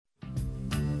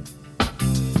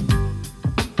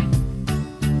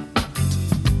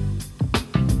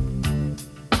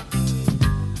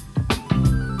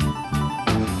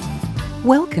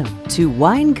Welcome to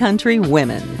Wine Country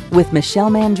Women with Michelle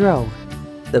Mandreau,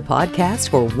 the podcast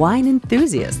for wine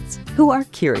enthusiasts who are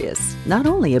curious not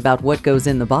only about what goes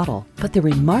in the bottle, but the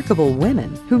remarkable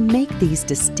women who make these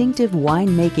distinctive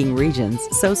winemaking regions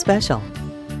so special.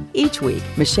 Each week,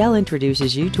 Michelle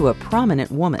introduces you to a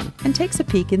prominent woman and takes a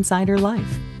peek inside her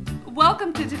life.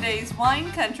 Welcome to today's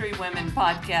Wine Country Women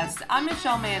podcast. I'm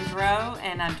Michelle Mandreau,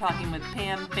 and I'm talking with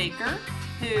Pam Baker,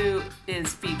 who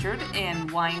is featured in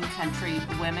Wine Country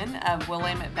Women of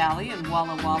Willamette Valley in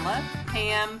Walla Walla.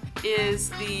 Pam is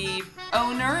the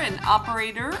owner and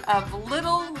operator of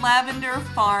Little Lavender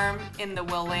Farm in the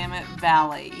Willamette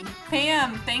Valley.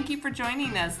 Pam, thank you for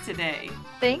joining us today.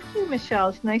 Thank you, Michelle.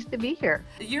 It's nice to be here.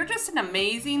 You're just an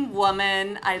amazing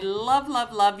woman. I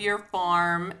love your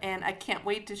farm, and I can't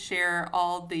wait to share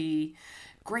all the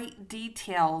great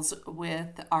details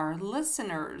with our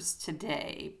listeners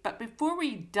today. But before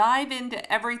we dive into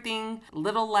everything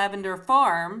Little Lavender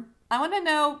Farm, I want to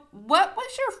know, what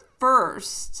was your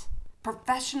first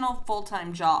professional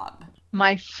full-time job?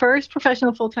 My first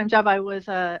professional full-time job, I was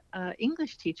a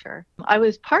English teacher. I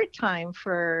was part-time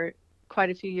for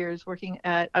quite a few years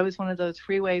I was one of those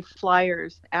freeway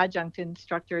flyers, adjunct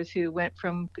instructors who went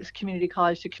from community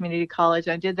college to community college.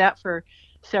 I did that for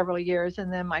several years.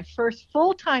 And then my first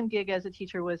full-time gig as a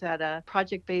teacher was at a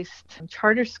project-based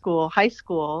charter school, high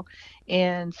school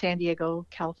in San Diego,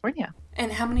 California.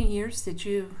 And how many years did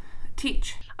you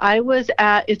teach? I was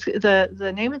at,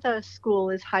 the name of the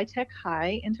school is High Tech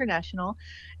High International,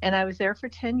 and I was there for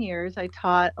 10 years. I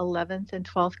taught 11th and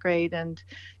 12th grade and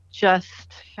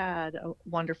just had a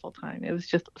wonderful time. It was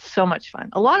just so much fun.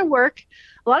 A lot of work,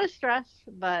 a lot of stress,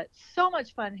 but so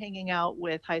much fun hanging out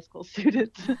with high school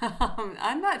students.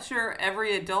 I'm not sure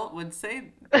every adult would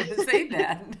say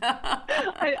that.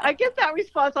 I get that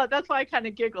response. That's why I kind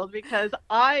of giggled, because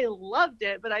I loved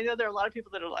it, but I know there are a lot of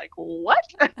people that are like, what?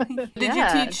 Did you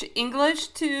teach English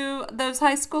to those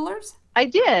high schoolers? I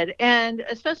did. And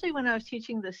especially when I was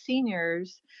teaching the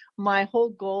seniors, my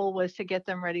whole goal was to get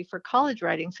them ready for college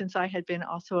writing, since I had been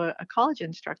also a college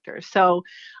instructor. So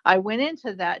I went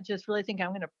into that just really thinking,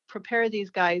 I'm going to prepare these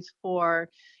guys for,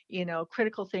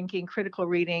 critical thinking, critical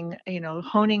reading,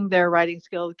 honing their writing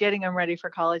skills, getting them ready for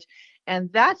college.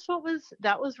 And that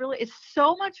was really, it's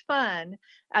so much fun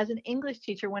as an English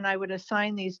teacher when I would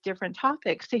assign these different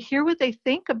topics to hear what they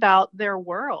think about their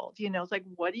world. It's like,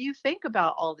 what do you think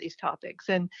about all these topics?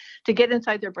 And to get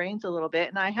inside their brains a little bit.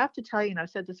 And I have to tell you, and I've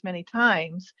said this many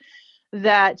times,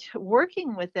 that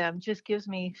working with them just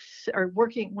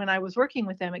when I was working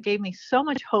with them, it gave me so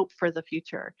much hope for the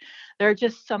future. There are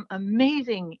just some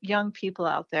amazing young people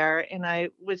out there, and I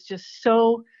was just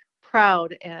so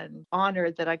proud and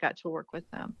honored that I got to work with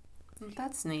them.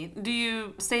 That's neat. Do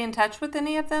you stay in touch with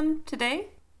any of them today?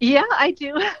 Yeah, I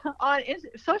do.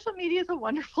 Social media is a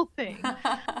wonderful thing.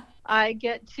 I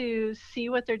get to see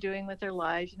what they're doing with their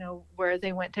lives, where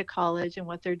they went to college and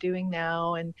what they're doing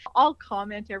now. And I'll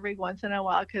comment every once in a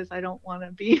while because I don't want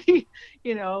to be,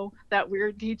 that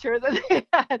weird teacher that they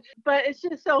had. But it's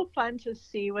just so fun to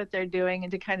see what they're doing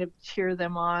and to kind of cheer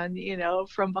them on,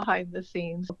 from behind the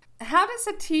scenes. How does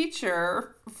a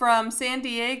teacher from San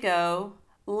Diego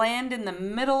land in the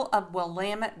middle of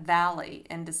Willamette Valley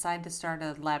and decide to start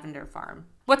a lavender farm?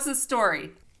 What's the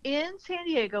story? In San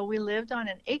Diego, we lived on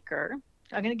an acre.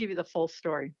 I'm going to give you the full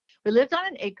story. We lived on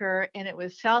an acre, and it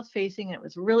was south facing, and it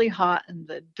was really hot, and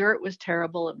the dirt was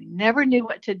terrible, and we never knew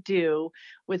what to do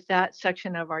with that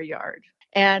section of our yard.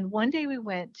 And one day we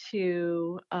went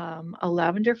to a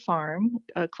lavender farm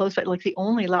close by, like the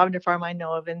only lavender farm I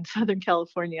know of in Southern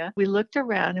California. We looked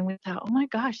around and we thought, oh my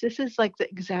gosh, this is like the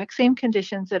exact same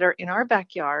conditions that are in our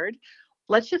backyard.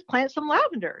 Let's just plant some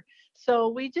lavender. So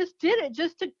we just did it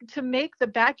just to make the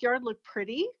backyard look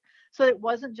pretty, so it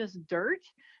wasn't just dirt.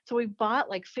 So we bought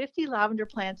like 50 lavender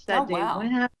plants that day. Wow.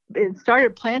 Went out and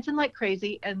started planting like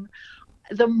crazy. And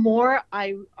the more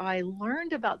I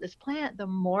learned about this plant, the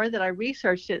more that I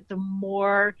researched it, the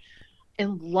more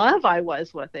in love I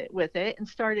was with it, and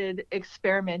started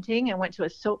experimenting and went to a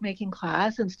soap making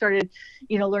class and started,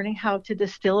 learning how to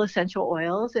distill essential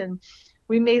oils. And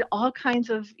we made all kinds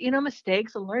of,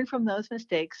 mistakes and learned from those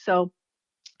mistakes. So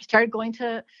I started going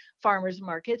to farmers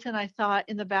markets, and I thought,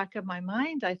 in the back of my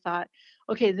mind,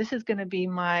 okay, this is going to be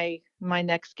my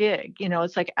next gig.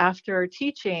 It's like, after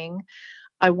teaching,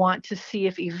 I want to see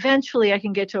if eventually I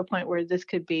can get to a point where this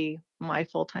could be my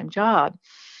full-time job.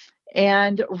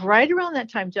 And right around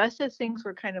that time, just as things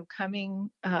were kind of coming,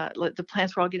 the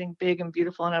plants were all getting big and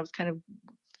beautiful, and I was kind of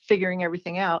figuring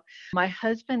everything out. My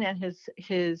husband and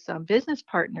his business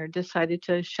partner decided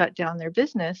to shut down their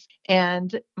business,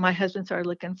 and my husband started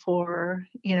looking for,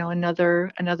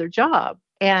 another job.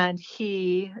 And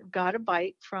he got a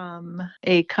bite from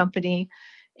a company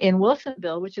in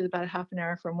Wilsonville, which is about a half an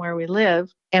hour from where we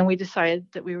live. And we decided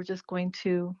that we would just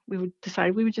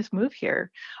move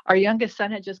here. Our youngest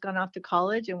son had just gone off to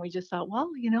college, and we just thought, well,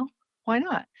 why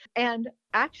not? And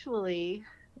actually,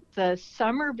 the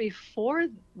summer before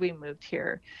we moved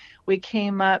here, we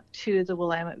came up to the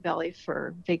Willamette Valley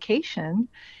for vacation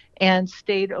and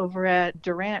stayed over at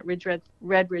Durant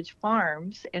Red Ridge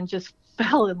Farms and just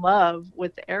fell in love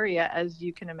with the area, as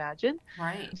you can imagine.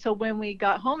 Right. So when we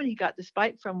got home and he got this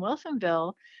bite from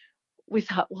Wilsonville, we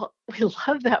thought, well, we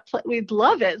love that place. We'd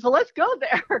love it. So let's go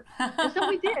there. And so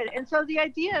we did. And so the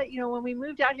idea, when we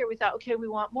moved out here, we thought, okay, we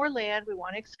want more land. We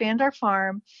want to expand our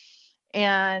farm.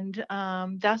 And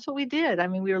that's what we did. I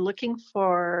mean, we were looking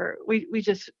we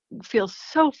just feel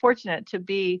so fortunate to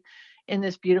be in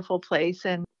this beautiful place.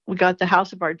 And we got the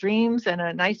house of our dreams and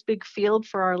a nice big field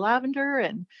for our lavender.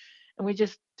 And we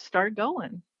just started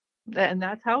going. And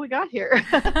that's how we got here.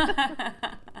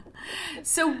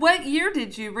 So what year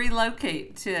did you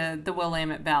relocate to the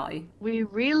Willamette Valley? We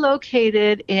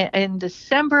relocated in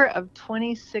December of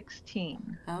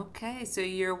 2016. Okay, so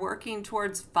you're working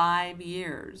towards 5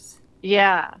 years.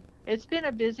 Yeah, it's been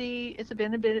a busy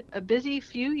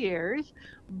few years,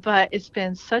 but it's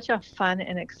been such a fun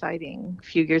and exciting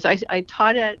few years. I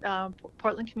taught at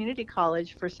Portland Community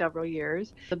College for several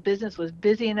years. The business was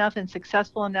busy enough and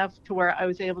successful enough to where I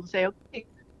was able to say, okay,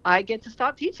 I get to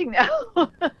stop teaching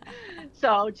now.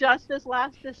 So just this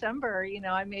last December,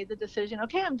 I made the decision,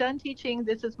 okay, I'm done teaching.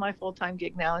 This is my full-time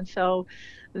gig now. And so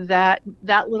that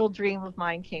little dream of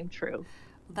mine came true.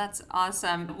 That's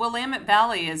awesome. Willamette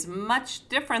Valley is much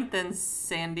different than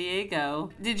San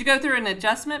Diego. Did you go through an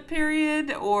adjustment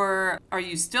period, or are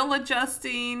you still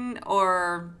adjusting,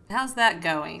 or how's that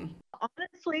going?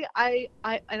 Honestly,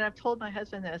 and I've told my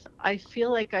husband this, I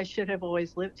feel like I should have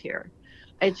always lived here.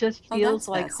 It just feels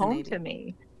like home to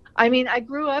me. I mean, I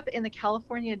grew up in the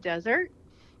California desert,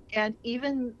 and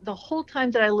even the whole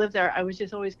time that I lived there, I was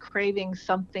just always craving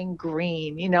something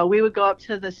green. We would go up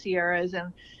to the Sierras,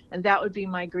 and that would be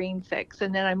my green fix.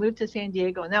 And then I moved to San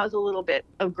Diego, and that was a little bit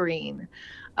of green.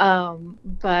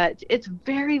 But it's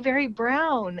very, very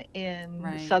brown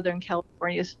in Southern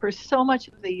California for so much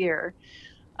of the year.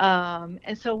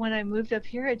 And so when I moved up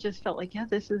here, it just felt like, yeah,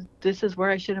 this is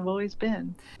where I should have always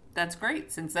been. That's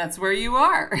great, since that's where you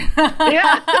are.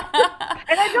 Yeah.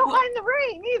 And I don't mind the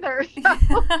rain either.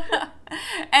 So.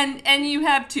 And you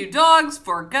have 2 dogs,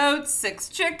 4 goats, 6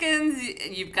 chickens.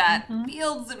 You've got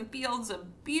fields and fields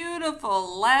of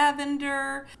beautiful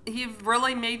lavender. You've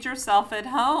really made yourself at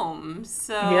home.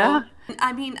 So, yeah.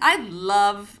 I mean, I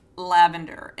love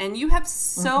lavender, and you have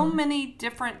so many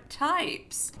different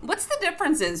types. What's the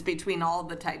differences between all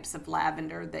the types of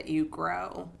lavender that you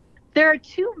grow? There are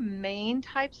 2 main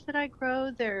types that I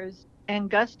grow. There's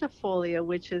angustifolia,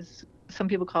 which is, some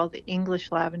people call it the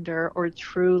English lavender or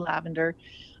true lavender.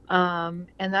 And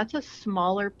that's a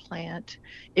smaller plant.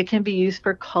 It can be used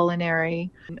for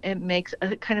culinary. It makes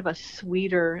a kind of a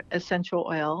sweeter essential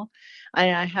oil.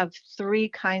 And I have 3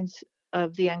 kinds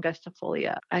of the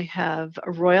angustifolia. I have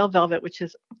a royal velvet, which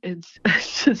it's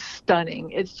just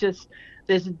stunning. It's just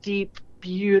this deep,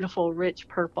 beautiful, rich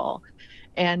purple,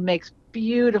 and makes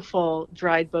beautiful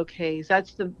dried bouquets.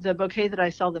 That's the bouquet that I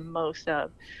sell the most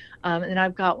of. And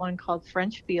I've got one called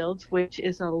French Fields, which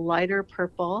is a lighter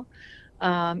purple.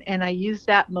 And I use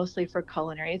that mostly for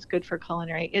culinary. It's good for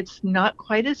culinary. It's not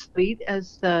quite as sweet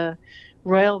as the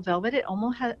royal velvet. It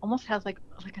almost has like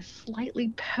a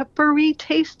slightly peppery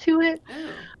taste to it.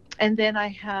 Ooh. And then I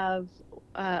have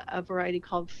a variety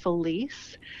called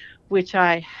Felice, which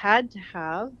I had to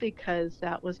have because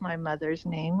that was my mother's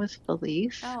name, was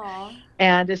Felice. Aww.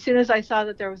 And as soon as I saw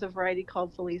that there was a variety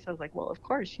called Felice, I was like, well, of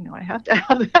course, I have to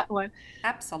have that one.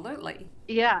 Absolutely.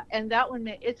 Yeah, and that one,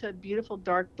 it's a beautiful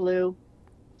dark blue.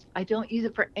 I don't use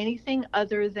it for anything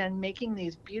other than making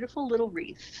these beautiful little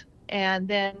wreaths. And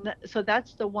then, so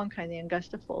that's the one kind, the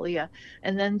angustifolia.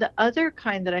 And then the other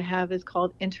kind that I have is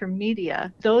called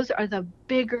intermedia. Those are the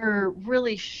bigger,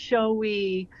 really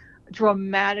showy,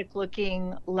 dramatic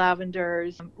looking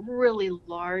lavenders, really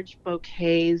large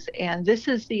bouquets. And this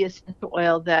is the essential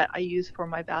oil that I use for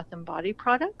my bath and body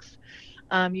products.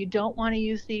 You don't want to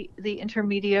use the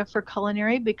intermedia for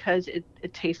culinary because it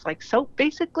tastes like soap,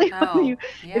 basically,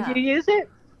 if you use it.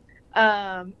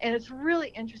 And it's really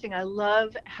interesting. I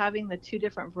love having the two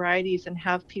different varieties and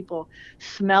have people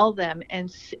smell them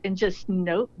and just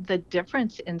note the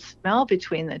difference in smell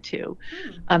between the two,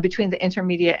 Hmm. between the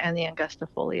intermediate and the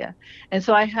angustifolia. And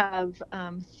so I have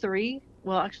three,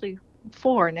 well, actually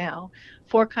four now,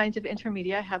 four kinds of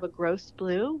intermediate. I have a gross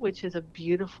blue, which is a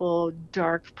beautiful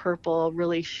dark purple,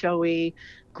 really showy,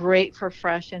 great for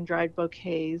fresh and dried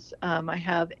bouquets. I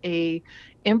have a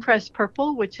impressed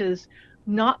purple, which is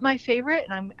not my favorite,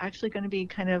 and I'm actually going to be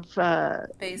kind of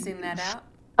Phasing that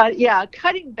out. yeah,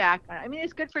 cutting back on it. I mean,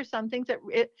 it's good for some things.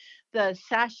 The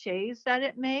sachets that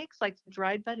it makes, like the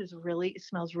dried bud, it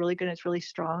smells really good. It's really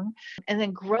strong. And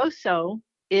then Grosso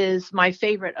is my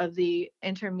favorite of the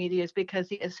intermediates because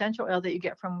the essential oil that you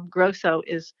get from Grosso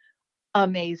is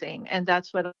amazing, and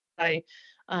I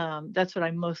that's what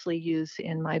I mostly use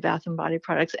in my bath and body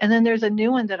products. And then there's a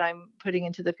new one that I'm putting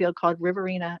into the field called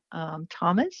Riverina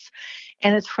Thomas,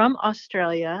 and it's from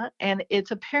Australia. And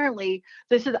it's apparently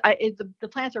the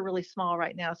plants are really small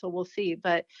right now, so we'll see.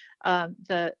 But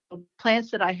the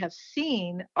plants that I have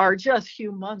seen are just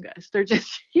humongous. They're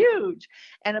just huge,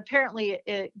 and apparently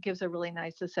it gives a really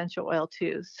nice essential oil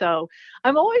too. So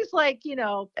I'm always like,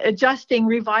 adjusting,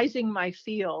 revising my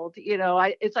field.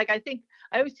 It's like I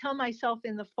always tell myself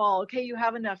in the fall, okay, you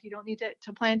have enough. You don't need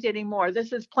to plant anymore.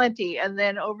 This is plenty. And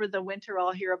then over the winter,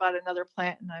 I'll hear about another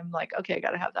plant, and I'm like, okay, I got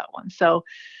to have that one. So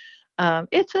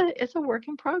it's a work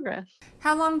in progress.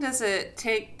 How long does it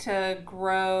take to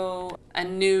grow a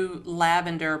new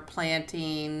lavender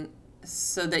planting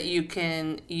so that you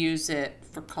can use it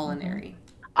for culinary?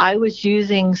 I was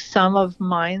using some of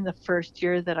mine the first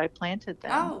year that I planted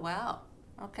them. Oh, wow.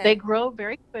 Okay. They grow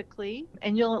very quickly,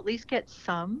 and you'll at least get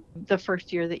some the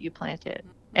first year that you plant it.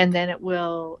 And then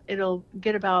it'll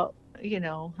get about,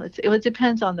 it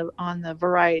depends on the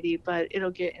variety, but it'll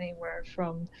get anywhere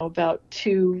from about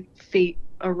 2 feet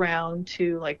around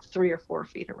to like 3 or 4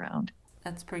 feet around.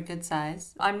 That's pretty good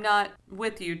size. I'm not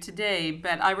with you today,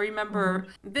 but I remember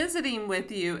visiting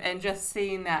with you and just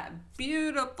seeing that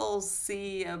beautiful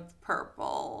sea of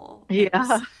purple.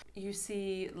 Yeah. You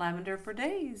see lavender for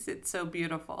days. It's so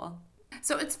beautiful.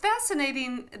 So it's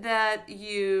fascinating that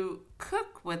you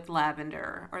cook with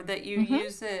lavender or that you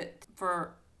use it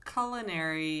for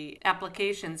culinary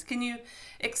applications. Can you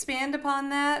expand upon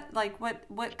that? Like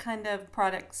what kind of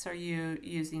products are you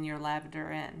using your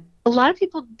lavender in? A lot of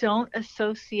people don't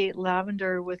associate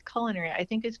lavender with culinary. I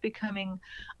think it's becoming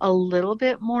a little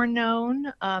bit more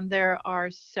known. There are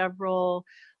several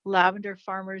lavender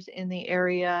farmers in the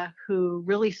area who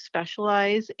really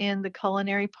specialize in the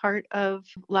culinary part of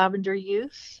lavender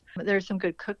use. There's some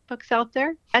good cookbooks out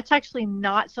there. That's actually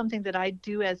not something that I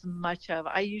do as much of.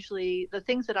 The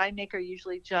things that I make are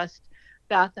usually just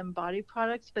bath and body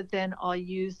products, but then I'll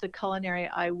use the culinary.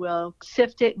 I will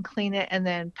sift it and clean it and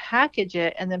then package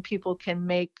it, and then people can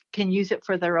use it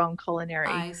for their own culinary.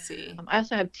 I see. I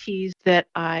also have teas that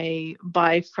I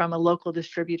buy from a local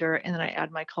distributor, and then I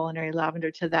add my culinary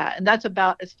lavender to that. And that's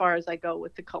about as far as I go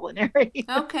with the culinary.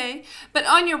 Okay. But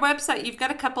on your website, you've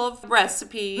got a couple of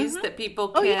recipes that people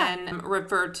can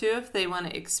refer to if they want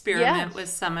to experiment with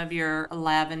some of your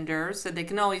lavender. So they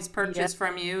can always purchase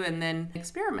from you and then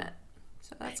experiment.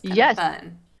 So that's kind of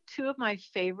fun. Two of my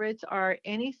favorites are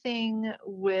anything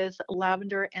with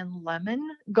lavender and lemon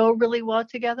go really well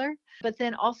together. But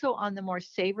then also on the more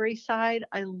savory side,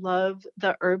 I love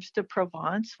the herbes de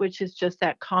Provence, which is just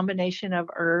that combination of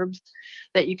herbs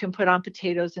that you can put on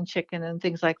potatoes and chicken and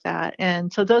things like that.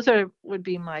 And so those would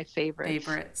be my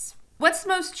favorites. What's the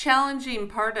most challenging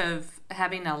part of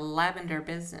having a lavender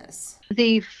business?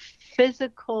 The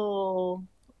physical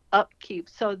upkeep.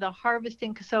 So the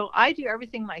harvesting, so I do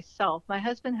everything myself. My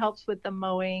husband helps with the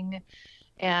mowing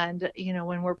and,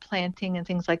 when we're planting and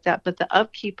things like that, but the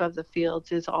upkeep of the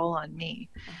fields is all on me.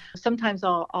 Sometimes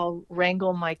I'll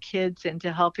wrangle my kids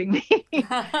into helping me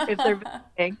if they're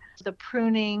visiting. The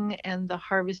pruning and the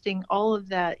harvesting, all of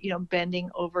that, bending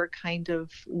over kind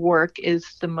of work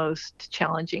is the most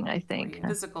challenging, I think.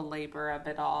 Physical labor of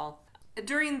it all.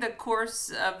 During the course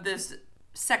of this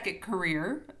second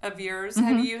career of yours,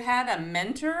 have you had a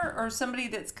mentor or somebody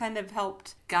that's kind of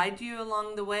helped guide you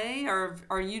along the way, or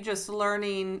are you just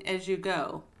learning as you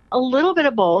go? A little bit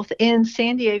of both. In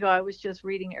San Diego, I was just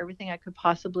reading everything I could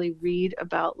possibly read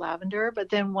about lavender. But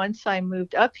then once I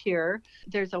moved up here,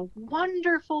 there's a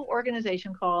wonderful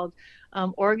organization called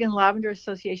Oregon Lavender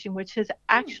Association, which has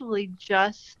actually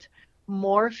just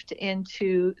morphed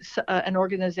into an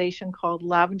organization called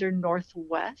Lavender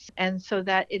Northwest. And so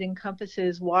that it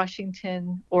encompasses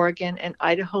Washington, Oregon, and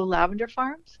Idaho lavender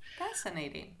farms.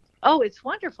 Fascinating. Oh, it's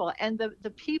wonderful. And the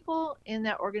people in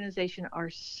that organization are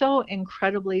so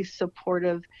incredibly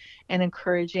supportive and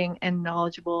encouraging and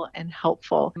knowledgeable and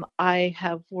helpful. I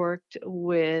have worked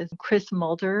with Chris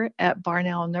Mulder at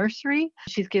Barnell Nursery.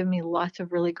 She's given me lots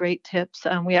of really great tips.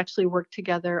 We actually worked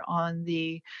together on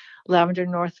the Lavender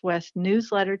Northwest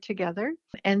newsletter together.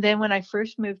 And then when I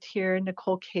first moved here,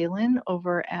 Nicole Kalin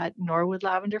over at Norwood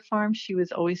Lavender Farm, she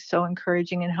was always so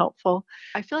encouraging and helpful.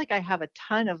 I feel like I have a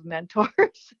ton of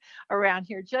mentors around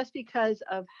here just because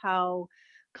of how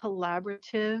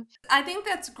collaborative. I think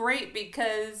that's great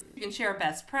because you can share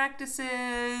best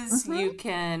practices, you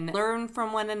can learn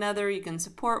from one another, you can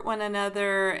support one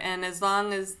another, and as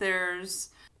long as there's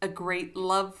a great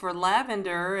love for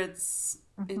lavender, it's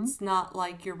not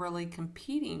like you're really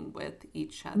competing with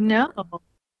each other. No.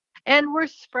 And we're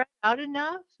spread out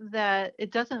enough that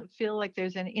it doesn't feel like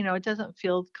there's any, it doesn't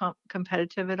feel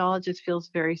competitive at all. It just feels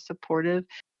very supportive.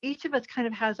 Each of us kind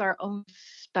of has our own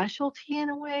specialty in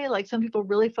a way. Like some people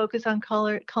really focus on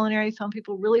culinary, some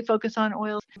people really focus on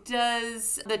oils.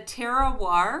 Does the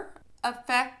terroir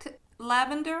affect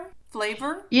lavender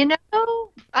flavor?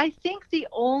 I think the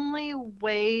only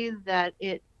way that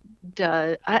it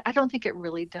does, I don't think it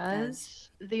really does.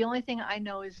 The only thing I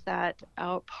know is that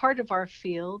part of our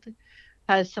field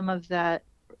has some of that,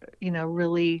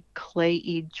 really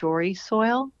clayey, jory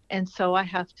soil. And so I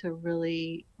have to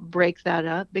really break that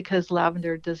up because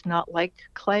lavender does not like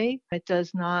clay. It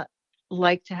does not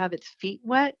like to have its feet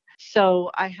wet.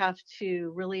 So I have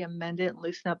to really amend it and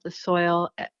loosen up the soil.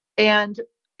 And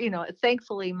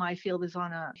thankfully my field is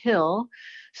on a hill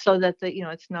so that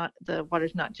the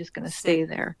water's not just going to stay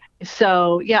there.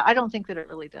 So yeah, I don't think that it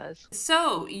really does.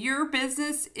 So your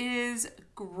business is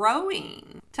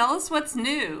growing. Tell us what's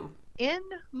new. In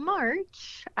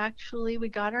March, actually, we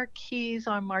got our keys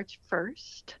on March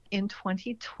 1st in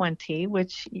 2020,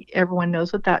 which everyone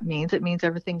knows what that means. It means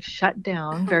everything's shut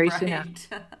down very soon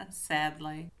after.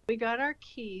 Sadly. We got our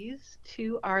keys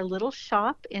to our little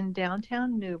shop in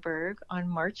downtown Newburgh on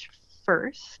March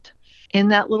 1st. In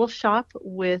that little shop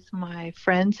with my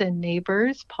friends and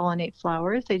neighbors, Pollinate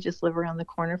Flowers. They just live around the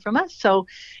corner from us. So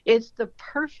it's the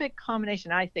perfect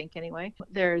combination, I think, anyway.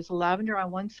 There's lavender on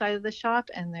one side of the shop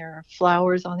and there are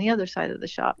flowers on the other side of the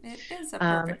shop. It is a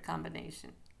perfect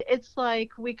combination. It's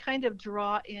like we kind of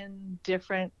draw in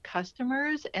different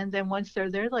customers, and then once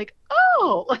they're there, like,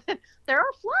 oh, there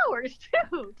are flowers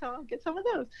too, so I'll get some of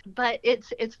those. But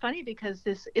it's funny because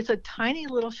it's a tiny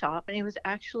little shop, and it was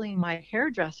actually my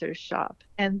hairdresser's shop.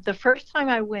 And the first time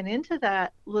I went into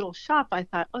that little shop, I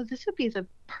thought, oh, this would be the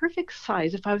perfect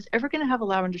size. If I was ever going to have a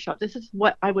lavender shop, this is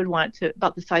what I would want to,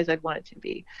 about the size I'd want it to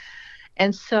be.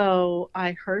 And so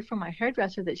I heard from my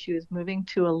hairdresser that she was moving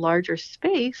to a larger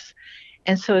space.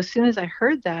 And so as soon as I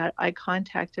heard that, I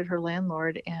contacted her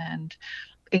landlord and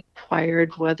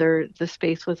inquired whether the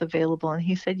space was available. And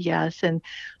he said yes. And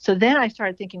so then I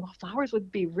started thinking, well, flowers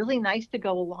would be really nice to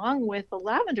go along with the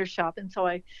lavender shop. And so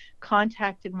I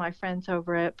contacted my friends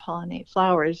over at Pollinate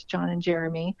Flowers, John and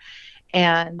Jeremy,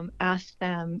 and asked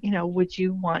them, would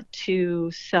you want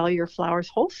to sell your flowers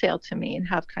wholesale to me and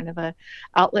have kind of a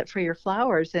outlet for your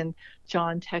flowers? And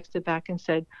John texted back and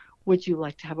said, would you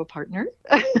like to have a partner?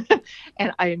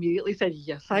 And I immediately said,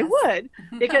 yes, I would,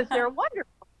 because they're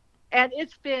wonderful. And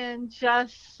it's been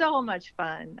just so much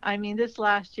fun. I mean, this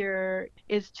last year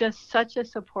is just such a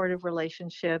supportive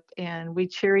relationship, and we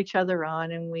cheer each other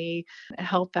on and we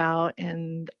help out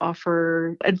and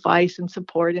offer advice and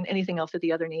support and anything else that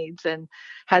the other needs, and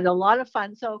had a lot of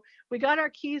fun. So we got our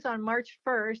keys on March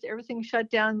 1st. Everything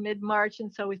shut down mid-March.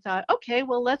 And so we thought, okay,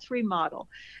 well, let's remodel.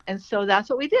 And so that's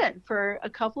what we did. For a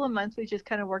couple of months, we just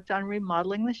kind of worked on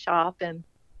remodeling the shop, and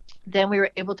then we were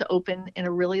able to open in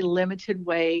a really limited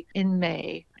way in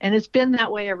May. And it's been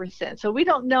that way ever since. So we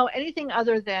don't know anything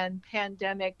other than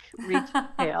pandemic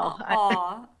retail.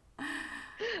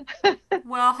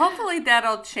 Well, hopefully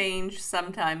that'll change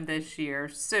sometime this year,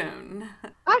 soon.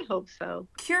 I hope so.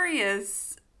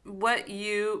 Curious what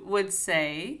you would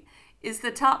say is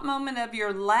the top moment of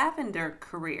your lavender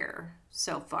career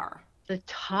so far. The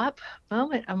top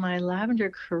moment of my lavender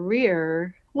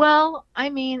career? Well, I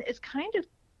mean, it's kind of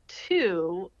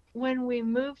two. When we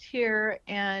moved here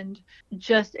and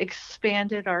just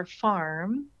expanded our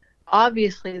farm,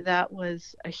 obviously that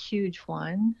was a huge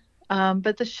one.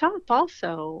 But the shop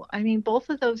also, I mean, both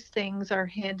of those things are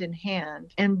hand in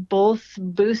hand, and both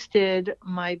boosted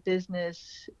my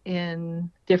business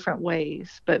in different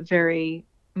ways, but very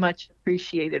much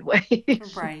appreciated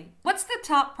ways. Right. What's the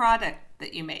top product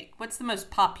that you make? What's the most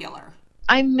popular?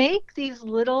 I make these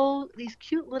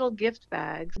cute little gift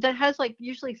bags that has like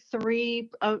usually three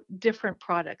different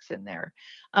products in there.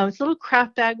 It's a little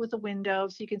craft bag with a window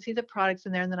so you can see the products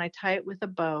in there, and then I tie it with a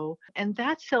bow. And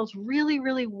that sells really,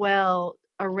 really well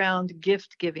around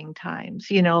gift giving times,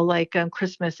 like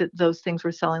Christmas, those things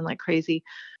were selling like crazy.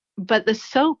 But the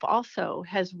soap also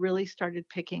has really started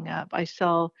picking up.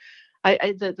 The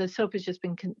soap has just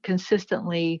been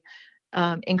consistently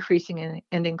increasing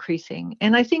and increasing.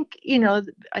 And I think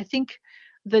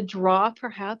the draw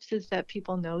perhaps is that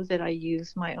people know that I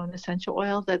use my own essential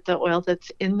oil, that the oil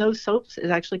that's in those soaps is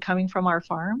actually coming from our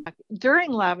farm.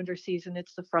 During lavender season,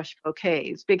 it's the fresh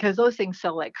bouquets because those things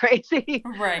sell like crazy.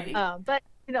 Right. But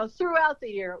throughout the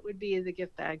year, it would be the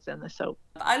gift bags and the soap.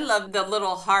 I love the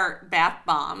little heart bath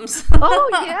bombs. Oh,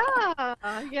 yeah.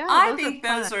 Yeah. I think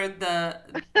those are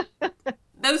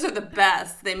the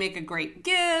best. They make a great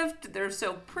gift. They're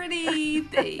so pretty.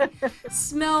 They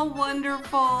smell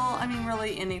wonderful. I mean,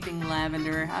 really anything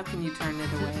lavender. How can you turn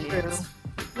it away?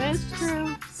 That's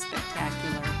true.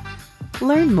 Spectacular.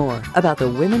 Learn more about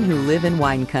the women who live in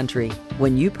wine country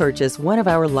when you purchase one of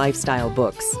our lifestyle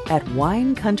books at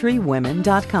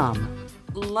winecountrywomen.com.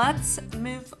 Let's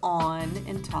move on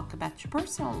and talk about your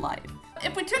personal life.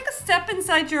 If we took a step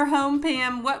inside your home,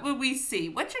 Pam, what would we see?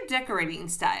 What's your decorating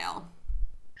style?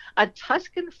 A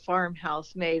Tuscan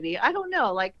farmhouse, maybe. I don't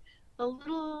know, like a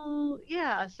little,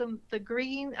 the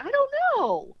green. I don't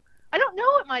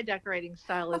know what my decorating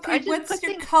style is. Okay, what's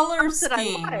your color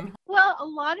scheme? Well, a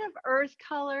lot of earth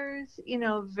colors,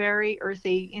 very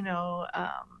earthy,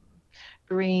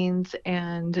 greens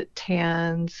and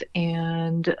tans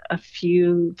and a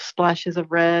few splashes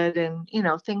of red and,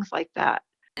 things like that.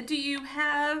 Do you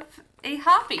have a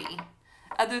hobby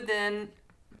other than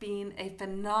being a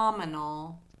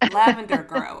phenomenal lavender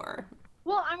grower?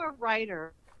 Well, I'm a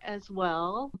writer as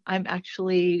well. I'm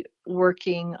actually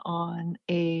working on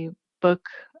a book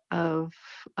of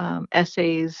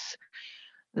essays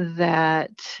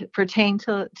that pertain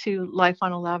to life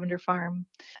on a lavender farm.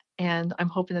 And I'm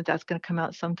hoping that that's going to come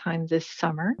out sometime this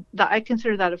summer. I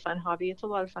consider that a fun hobby. It's a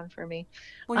lot of fun for me.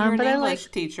 Well, you're an English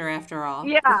teacher after all.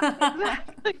 Yeah,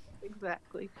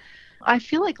 exactly. I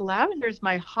feel like lavender is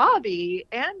my hobby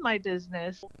and my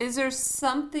business. Is there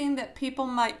something that people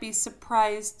might be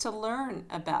surprised to learn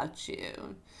about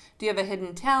you? Do you have a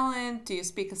hidden talent? Do you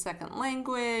speak a second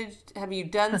language? Have you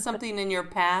done something in your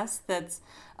past that's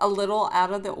a little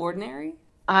out of the ordinary?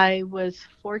 I was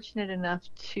fortunate enough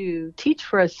to teach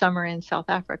for a summer in South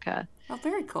Africa. Oh,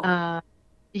 very cool.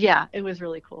 Yeah, it was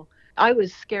really cool. I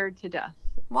was scared to death.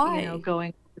 Why?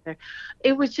 Going there.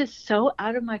 It was just so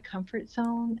out of my comfort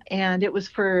zone, and it was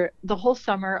for the whole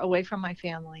summer away from my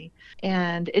family,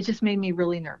 and it just made me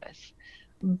really nervous.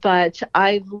 But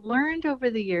I've learned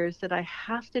over the years that I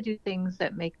have to do things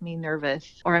that make me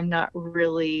nervous, or I'm not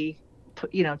really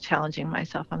challenging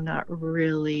myself. I'm not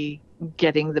really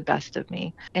getting the best of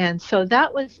me. And so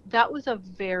that was a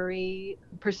very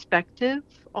perspective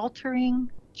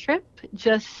altering trip,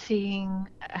 just seeing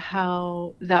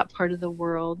how that part of the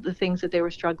world, the things that they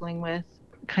were struggling with,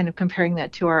 kind of comparing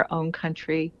that to our own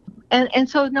country. And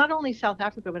so not only South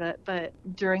Africa, but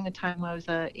during the time I was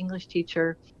an English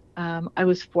teacher, I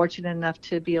was fortunate enough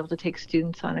to be able to take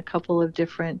students on a couple of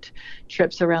different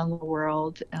trips around the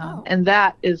world. And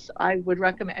that is, I would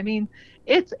recommend. I mean,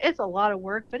 it's a lot of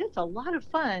work, but it's a lot of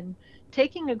fun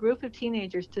taking a group of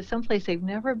teenagers to someplace they've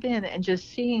never been and just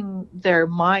seeing their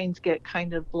minds get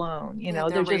kind of blown.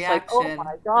 They're just like, oh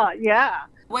my God, yeah.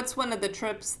 What's one of the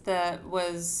trips that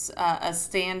was a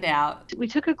standout? We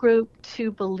took a group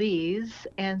to Belize,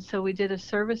 and so we did a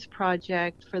service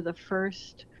project for the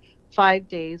first 5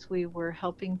 days. We were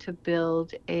helping to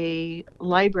build a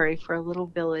library for a little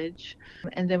village,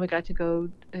 and then we got to go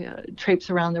traipse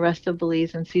around the rest of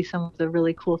Belize and see some of the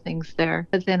really cool things there.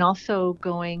 But then also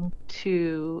going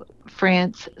to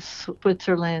France,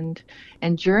 Switzerland,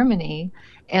 and Germany.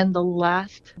 And the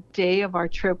last day of our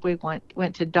trip, we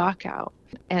went to Dachau,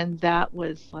 and that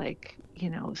was like,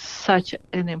 such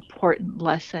an important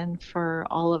lesson for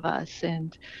all of us.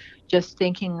 And just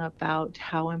thinking about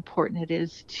how important it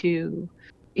is to,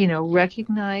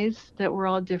 recognize that we're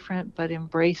all different, but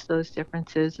embrace those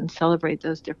differences and celebrate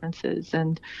those differences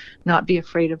and not be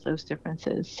afraid of those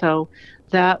differences. So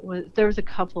there was a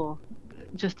couple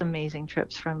just amazing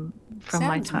trips from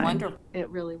my time. Wonderful. It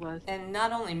really was. And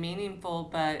not only meaningful,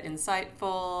 but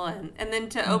insightful, and then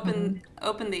to open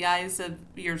the eyes of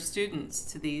your students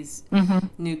to these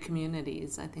new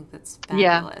communities. I think that's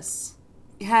fabulous.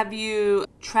 Yeah. Have you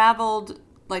traveled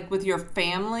like with your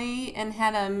family and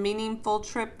had a meaningful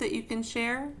trip that you can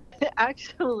share?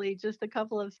 Actually, just a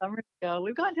couple of summers ago,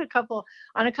 we've gone to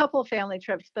on a couple of family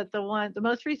trips, but the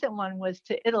most recent one was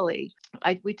to Italy.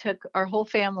 We took our whole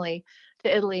family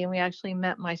to Italy, and we actually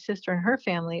met my sister and her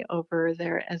family over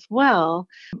there as well.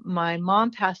 My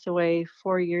mom passed away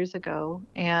 4 years ago,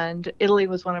 and Italy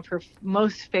was one of her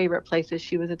most favorite places.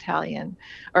 She was Italian,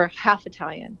 or half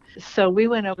Italian. So we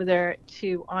went over there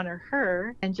to honor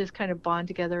her and just kind of bond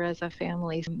together as a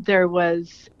family. There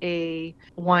was a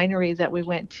winery that we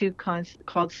went to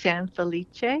called San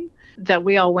Felice that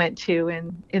we all went to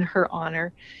in her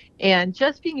honor. And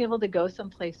just being able to go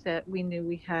someplace that we knew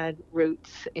we had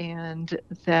roots and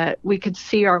that we could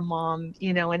see our mom,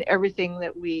 and everything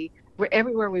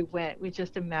everywhere we went, we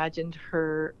just imagined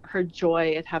her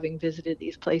joy at having visited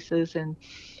these places. And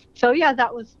so, yeah,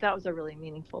 that was a really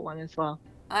meaningful one as well.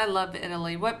 I love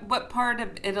Italy. What part of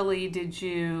Italy did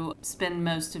you spend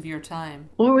most of your time?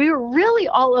 Well, we were really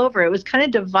all over. It was kind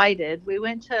of divided. We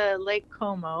went to Lake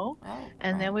Como,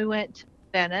 and then we went to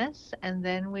Venice, and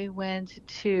then we went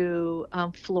to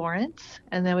Florence,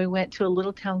 and then we went to a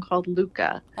little town called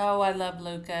Lucca. Oh, I love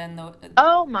Lucca and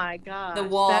oh my gosh, the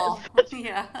wall.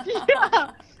 Yeah.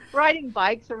 Yeah. Riding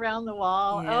bikes around the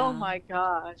wall. Yeah. Oh my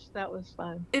gosh, that was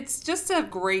fun. It's just a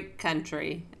great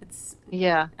country.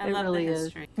 I love really the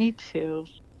history. Is. Me too.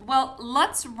 Well,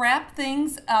 let's wrap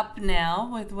things up now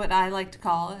with what I like to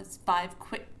call 5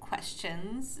 quick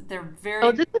questions. They're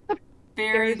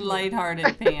very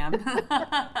lighthearted, Pam.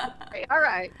 All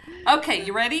right. Okay,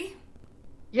 you ready?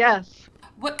 Yes.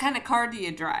 What kind of car do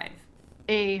you drive?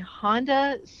 A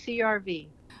Honda CR-V.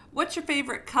 What's your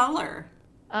favorite color?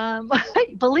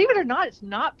 Believe it or not, it's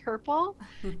not purple.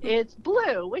 It's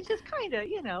blue, which is kind of,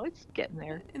 it's getting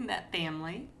there. In that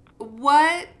family.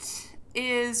 What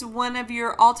is one of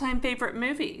your all-time favorite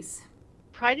movies?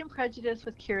 Pride and Prejudice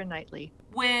with Keira Knightley.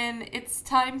 When it's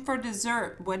time for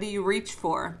dessert, what do you reach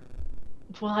for?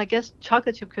 Well, I guess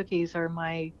chocolate chip cookies are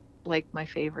my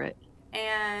favorite.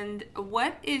 And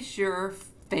what is your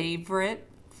favorite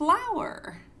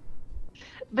flower?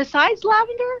 Besides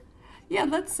lavender? Yeah,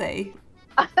 let's say.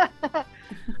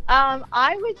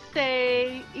 I would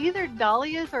say either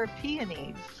dahlias or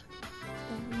peonies.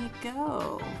 There you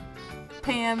go.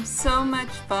 Pam, so much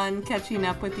fun catching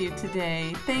up with you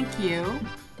today. Thank you.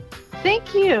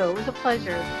 Thank you. It was a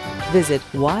pleasure. Visit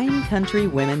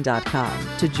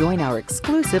winecountrywomen.com to join our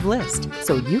exclusive list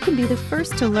so you can be the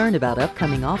first to learn about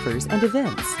upcoming offers and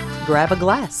events. Grab a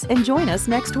glass and join us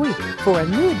next week for a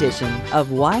new edition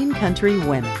of Wine Country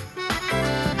Women.